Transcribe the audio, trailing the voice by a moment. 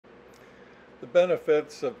The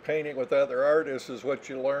benefits of painting with other artists is what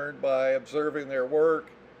you learn by observing their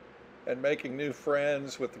work and making new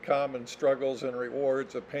friends with the common struggles and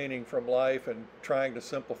rewards of painting from life and trying to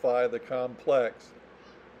simplify the complex.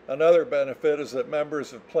 Another benefit is that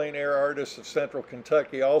members of Plein Air Artists of Central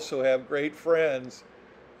Kentucky also have great friends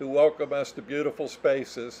who welcome us to beautiful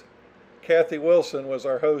spaces. Kathy Wilson was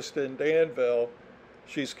our host in Danville.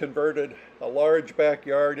 She's converted a large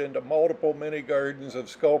backyard into multiple mini gardens of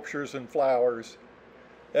sculptures and flowers.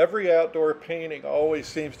 Every outdoor painting always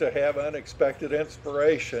seems to have unexpected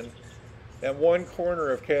inspiration, and one corner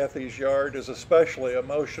of Kathy's yard is especially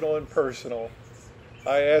emotional and personal.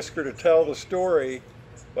 I asked her to tell the story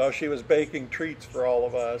while she was baking treats for all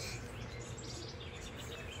of us.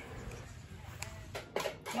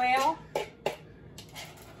 Well,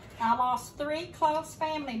 I lost 3 close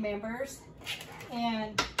family members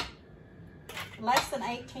in less than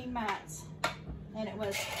 18 months. And it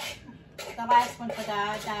was, the last one to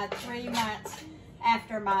die died 3 months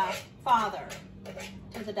after my father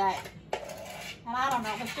to the day. And I don't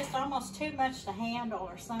know, it was just almost too much to handle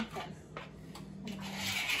or something.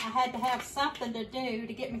 I had to have something to do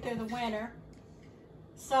to get me through the winter.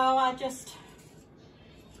 So I just,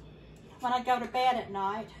 when I go to bed at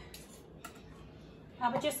night,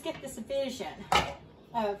 I would just get this vision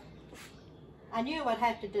of, I knew I'd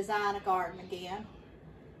have to design a garden again.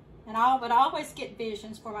 And I would always get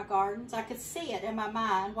visions for my gardens. I could see it in my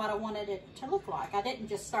mind, what I wanted it to look like. I didn't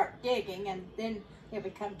just start digging and then it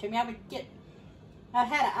would come to me. I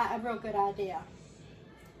had a real good idea.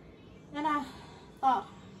 And I thought,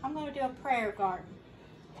 I'm going to do a prayer garden.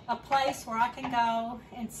 A place where I can go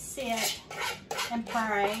and sit and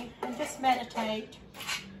pray and just meditate.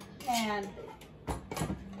 And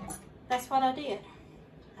that's what I did.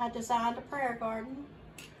 I designed a prayer garden,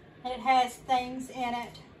 and it has things in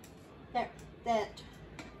it that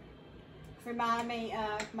remind me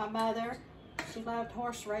of my mother. She loved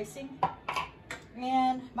horse racing,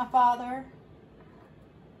 and my father,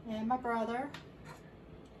 and my brother,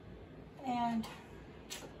 and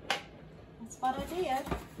that's what I did.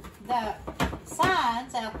 The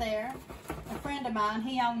signs out there, a friend of mine,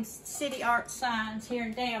 he owns City Art Signs here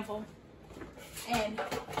in Danville, and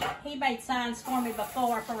he made signs for me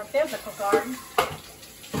before for a biblical garden.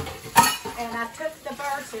 And I took the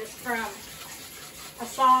verses from a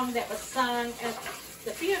song that was sung at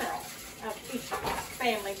the funeral of each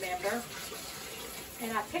family member.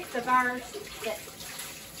 And I picked the verse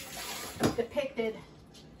that depicted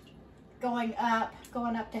going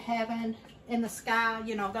up to heaven, in the sky,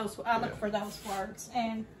 you know, I look for those words.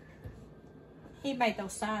 And he made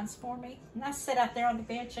those signs for me. And I sit out there on the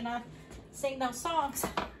bench and I sing those songs.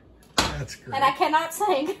 That's great. And I cannot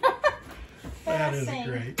sing. That is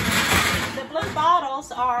great. The blue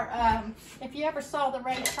bottles are, if you ever saw the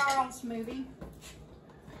Ray Charles movie,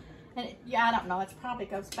 and yeah, I don't know, it probably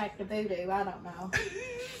goes back to voodoo, I don't know.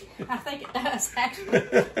 I think it does, actually.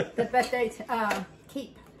 But they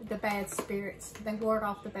keep the bad spirits, they ward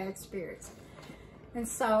off the bad spirits. And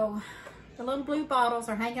so, the little blue bottles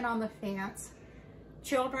are hanging on the fence.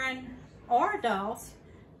 Children or adults,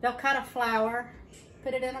 they'll cut a flower,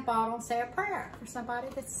 put it in a bottle, and say a prayer for somebody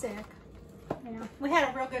that's sick. You know, we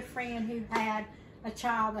had a real good friend who had a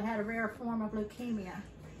child that had a rare form of leukemia,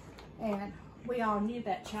 and we all knew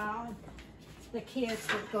that child. The kids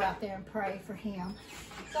would go out there and pray for him.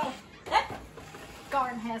 So that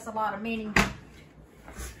garden has a lot of meaning,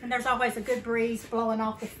 and there's always a good breeze blowing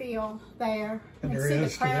off the field there. And see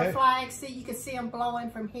the prayer flags. See, you can see them blowing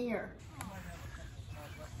from here.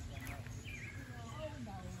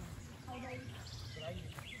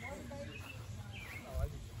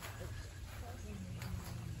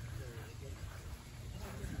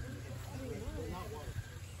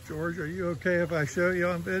 George, are you okay if I show you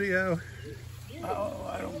on video? Oh,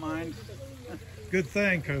 I don't mind. Good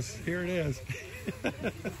thing, because here it is.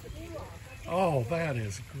 Oh, that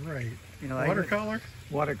is great. You know, watercolor?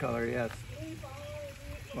 Watercolor, yes.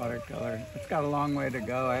 Watercolor. It's got a long way to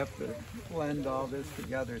go. I have to blend all this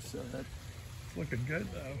together, so that's It's looking good,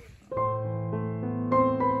 though.